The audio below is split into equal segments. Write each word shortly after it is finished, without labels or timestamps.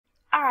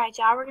Alright,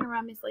 y'all, we're going to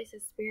run Miss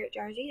Lesa's Spirit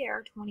jersey. There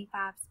are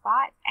 25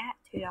 spots at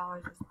 $2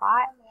 a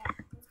spot.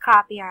 Let's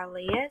copy our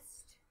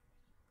list.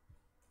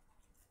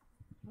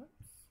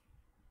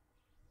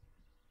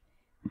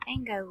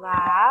 And go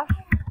live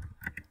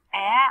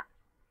at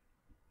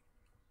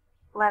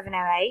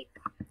 11:08.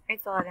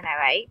 It's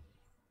 11:08.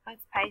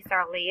 Let's paste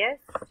our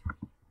list.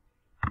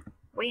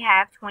 We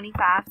have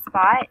 25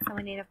 spots, so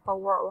we need a 4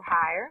 or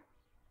higher.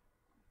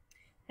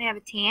 We have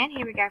a 10.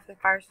 Here we go for the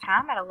first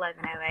time at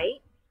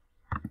 11:08.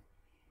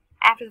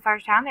 After the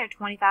first time, there are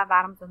 25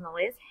 items on the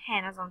list.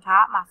 Hannah's on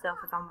top, myself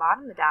is on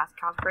bottom. The dice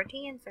calls for a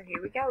 10, so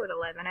here we go at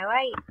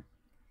 11:08.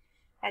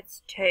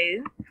 That's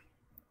 2,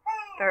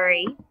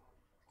 3,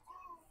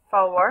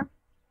 4,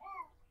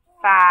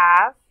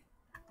 5,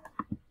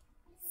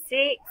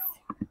 6,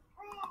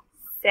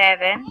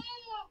 7,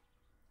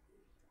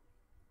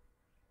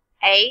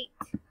 8,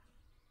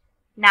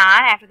 9.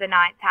 After the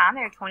 9th time,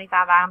 there are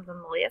 25 items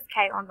on the list.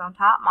 Caitlin's on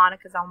top,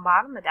 Monica's on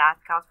bottom. The dice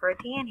calls for a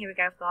 10. Here we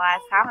go for the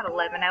last time at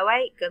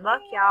 11:08. Good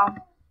luck, y'all.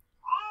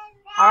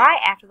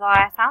 Alright, after the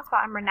last time,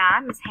 spot number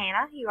 9, Miss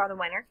Hannah, you are the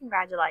winner.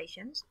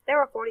 Congratulations. There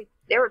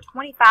were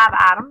 25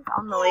 items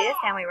on the list,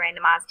 and we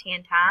randomized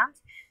 10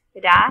 times.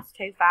 The dice,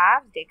 2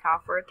 5s, did call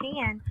for a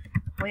 10.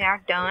 We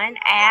are done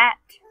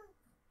at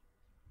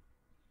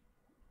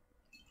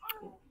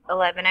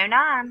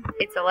 11:09.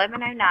 It's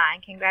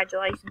 11:09.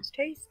 Congratulations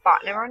to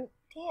spot number 10.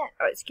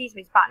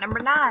 Spot number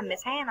 9,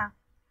 Miss Hannah.